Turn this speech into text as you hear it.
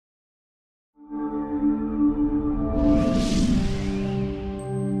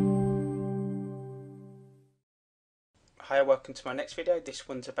Hi, welcome to my next video. This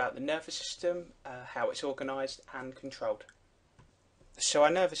one's about the nervous system, how it's organised and controlled. So our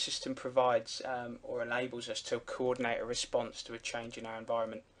nervous system provides or enables us to coordinate a response to a change in our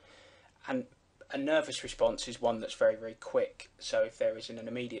environment. And a nervous response is one that's very, very quick. So if there isn't an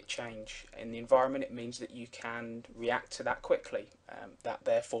immediate change in the environment, it means that you can react to that quickly. That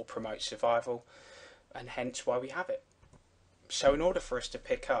therefore promotes survival, and hence why we have it. So in order for us to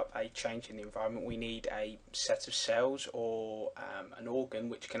pick up a change in the environment, we need a set of cells or an organ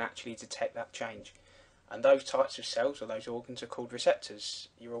which can actually detect that change. And those types of cells or those organs are called receptors.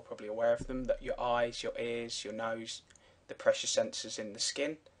 You're all probably aware of them, that your eyes, your ears, your nose, the pressure sensors in the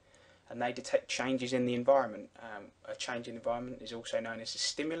skin, and they detect changes in the environment. A change in the environment is also known as a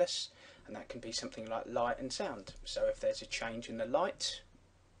stimulus, and that can be something like light and sound. So if there's a change in the light,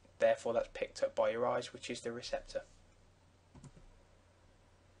 therefore that's picked up by your eyes, which is the receptor.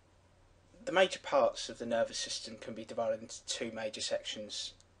 The major parts of the nervous system can be divided into two major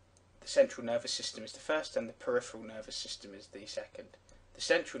sections. The central nervous system is the first and the peripheral nervous system is the second. The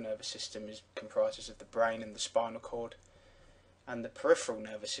central nervous system comprises of the brain and the spinal cord, and the peripheral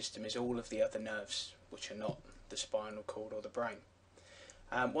nervous system is all of the other nerves which are not the spinal cord or the brain.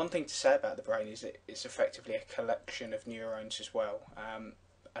 One thing to say about the brain is that it's effectively a collection of neurons as well,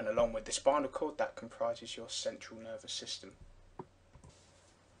 and along with the spinal cord, that comprises your central nervous system.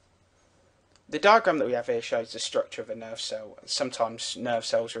 The diagram that we have here shows the structure of a nerve cell. Sometimes nerve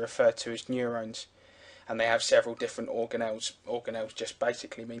cells are referred to as neurons, and they have several different organelles. Organelles just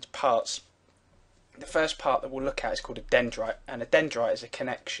basically means parts. The first part that we'll look at is called a dendrite, and a dendrite is a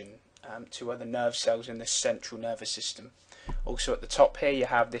connection to other nerve cells in the central nervous system. Also at the top here you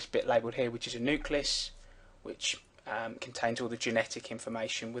have this bit labelled here, which is a nucleus, which contains all the genetic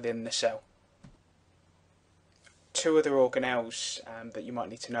information within the cell. Two other organelles that you might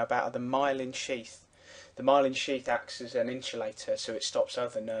need to know about are the myelin sheath. The myelin sheath acts as an insulator, so it stops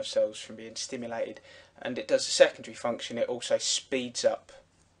other nerve cells from being stimulated, and it does a secondary function. It also speeds up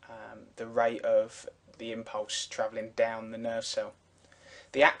the rate of the impulse travelling down the nerve cell.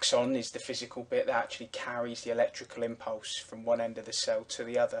 The axon is the physical bit that actually carries the electrical impulse from one end of the cell to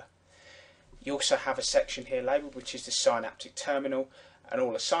the other. You also have a section here labelled which is the synaptic terminal, and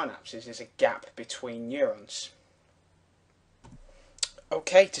all the synapses is a gap between neurons.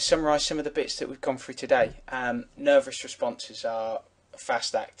 Okay, to summarise some of the bits that we've gone through today, nervous responses are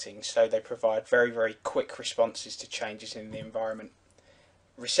fast acting, so they provide very, very quick responses to changes in the environment.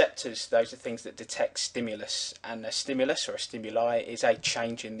 Receptors, those are things that detect stimulus, and a stimulus or a stimuli is a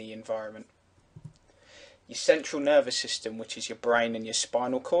change in the environment. Your central nervous system, which is your brain and your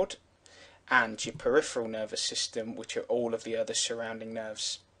spinal cord, and your peripheral nervous system, which are all of the other surrounding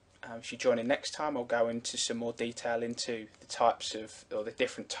nerves. If you join in next time, I'll go into some more detail into the types of, or the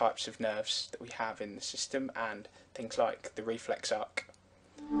different types of nerves that we have in the system, and things like the reflex arc.